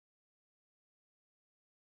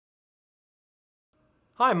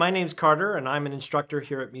Hi, my name's Carter, and I'm an instructor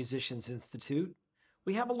here at Musicians Institute.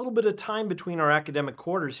 We have a little bit of time between our academic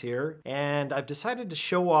quarters here, and I've decided to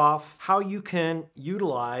show off how you can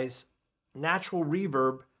utilize natural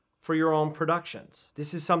reverb for your own productions.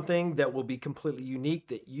 This is something that will be completely unique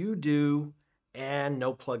that you do, and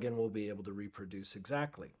no plugin will be able to reproduce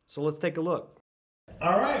exactly. So let's take a look.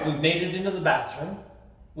 All right, we've made it into the bathroom.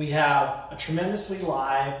 We have a tremendously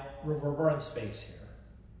live reverberant space here.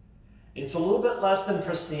 It's a little bit less than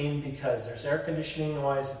pristine because there's air conditioning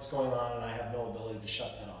noise that's going on and I have no ability to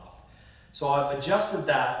shut that off. So I've adjusted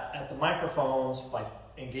that at the microphones by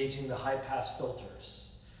engaging the high pass filters.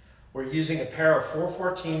 We're using a pair of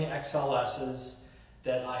 414 XLS's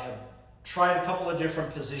that I have tried a couple of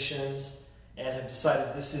different positions and have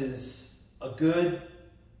decided this is a good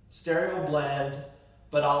stereo blend,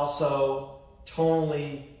 but also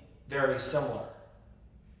tonally very similar.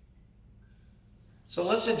 So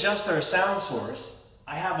let's adjust our sound source.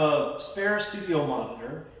 I have a spare studio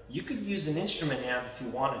monitor. You could use an instrument amp if you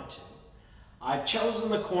wanted to. I've chosen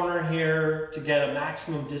the corner here to get a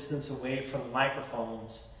maximum distance away from the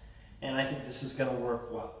microphones, and I think this is going to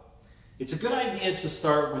work well. It's a good idea to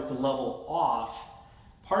start with the level off,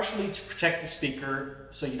 partially to protect the speaker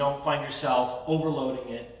so you don't find yourself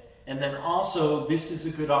overloading it, and then also this is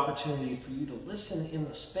a good opportunity for you to listen in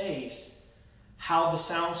the space how the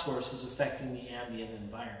sound source is affecting the ambient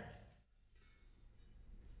environment.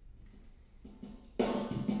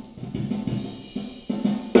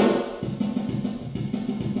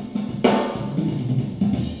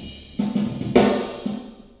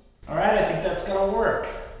 All right, I think that's gonna work.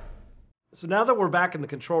 So now that we're back in the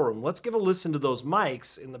control room, let's give a listen to those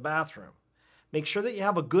mics in the bathroom. Make sure that you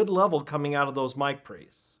have a good level coming out of those mic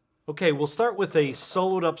pre's. Okay, we'll start with a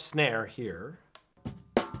soloed up snare here.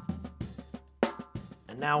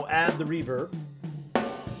 Now add the reverb.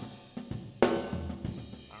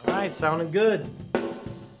 All right, sounding good.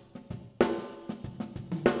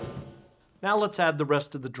 Now let's add the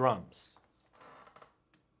rest of the drums.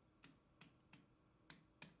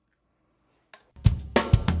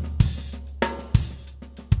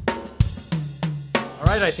 All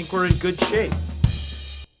right, I think we're in good shape.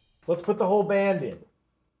 Let's put the whole band in.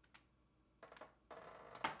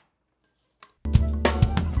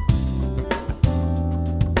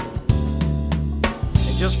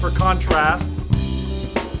 Just for contrast,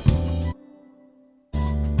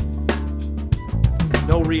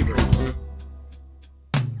 no reverb.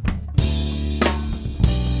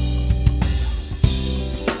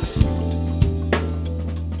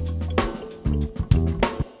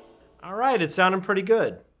 All right, it's sounding pretty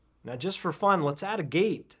good. Now just for fun, let's add a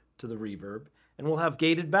gate to the reverb and we'll have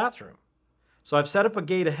gated bathroom. So I've set up a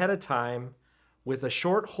gate ahead of time with a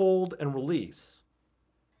short hold and release.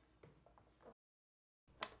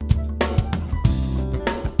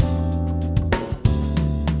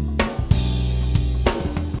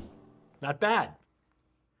 Not bad.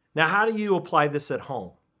 Now, how do you apply this at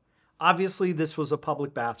home? Obviously, this was a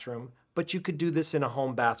public bathroom, but you could do this in a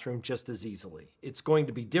home bathroom just as easily. It's going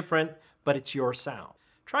to be different, but it's your sound.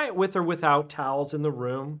 Try it with or without towels in the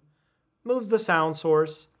room. Move the sound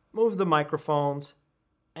source, move the microphones,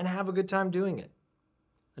 and have a good time doing it.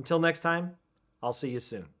 Until next time, I'll see you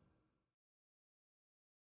soon.